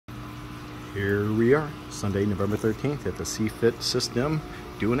Here we are, Sunday, November 13th at the Cfit system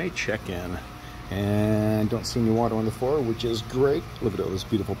doing a check-in. And don't see any water on the floor, which is great. Look at all this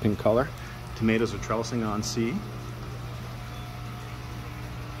beautiful pink color. Tomatoes are trellising on C.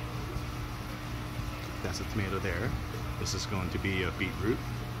 That's a tomato there. This is going to be a beetroot.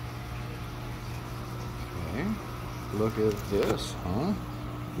 Okay, look at this, huh?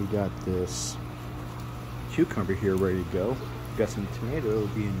 We got this cucumber here ready to go. Got some tomato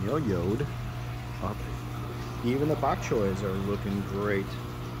being yo-yoed up. Even the bok choys are looking great.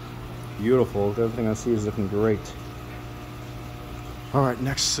 Beautiful. Everything I see is looking great. All right,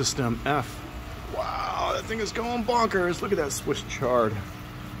 next system F. Wow, that thing is going bonkers. Look at that Swiss chard.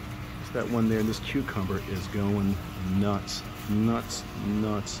 There's that one there. This cucumber is going nuts, nuts,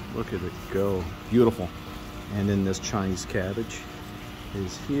 nuts. Look at it go. Beautiful. And then this Chinese cabbage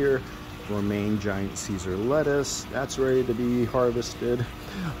is here. Romaine giant Caesar lettuce, that's ready to be harvested.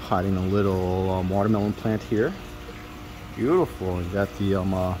 Hiding a little watermelon plant here. Beautiful. We got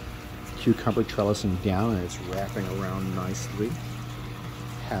the cucumber trellising down and it's wrapping around nicely.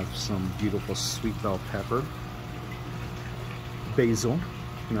 Have some beautiful sweet bell pepper, basil,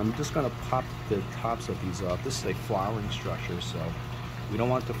 and I'm just going to pop the tops of these off. This is a flowering structure, so we don't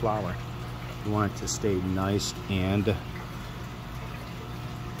want it to flower. We want it to stay nice and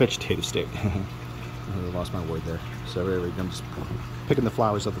vegetative state. I lost my word there. So I'm just picking the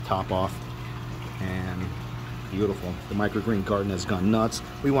flowers at the top off, and beautiful. The microgreen garden has gone nuts.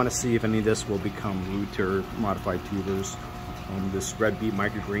 We want to see if any of this will become root or modified tubers. This red beet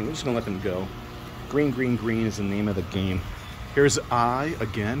microgreen, we're just gonna let them go. Green, green, green is the name of the game. Here's I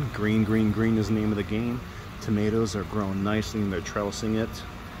again. Green, green, green is the name of the game. Tomatoes are growing nicely and they're trellising it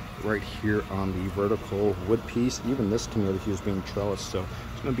right here on the vertical wood piece. Even this tomato here is being trellised, so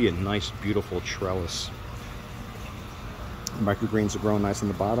it's going to be a nice, beautiful trellis. Microgreens are growing nice on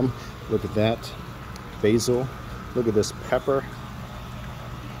the bottom. Look at that. Basil. Look at this pepper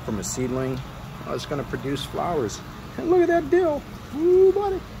from a seedling. Oh, it's going to produce flowers. And look at that dill. Ooh,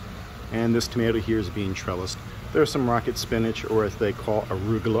 buddy. And this tomato here is being trellised. There's some rocket spinach, or as they call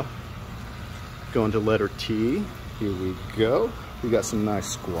arugula. Going to letter T. Here we go. We got some nice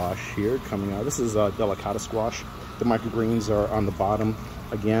squash here coming out. This is delicata squash. The microgreens are on the bottom.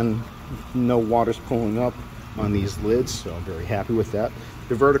 Again, no water's pulling up on these lids, so I'm very happy with that.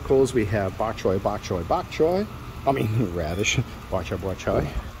 The verticals, we have bok choy, bok choy, bok choy. I mean, radish, bok choy, bok choy.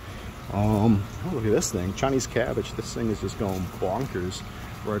 Oh, look at this thing, Chinese cabbage. This thing is just going bonkers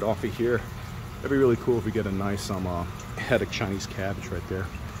right off of here. That'd be really cool if we get a nice head of Chinese cabbage right there.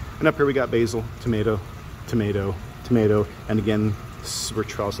 And up here we got basil, tomato, tomato, tomato, and again, we're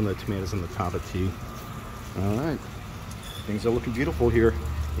trellising the tomatoes on the top of T. All right, things are looking beautiful here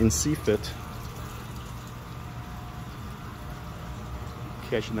in Cfit.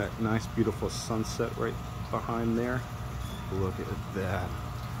 Catching that nice, beautiful sunset right behind there. Look at that.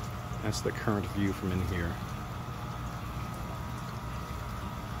 That's the current view from in here.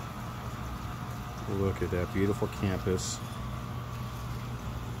 Look at that beautiful campus.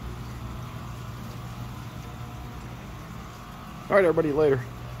 All right, everybody, later.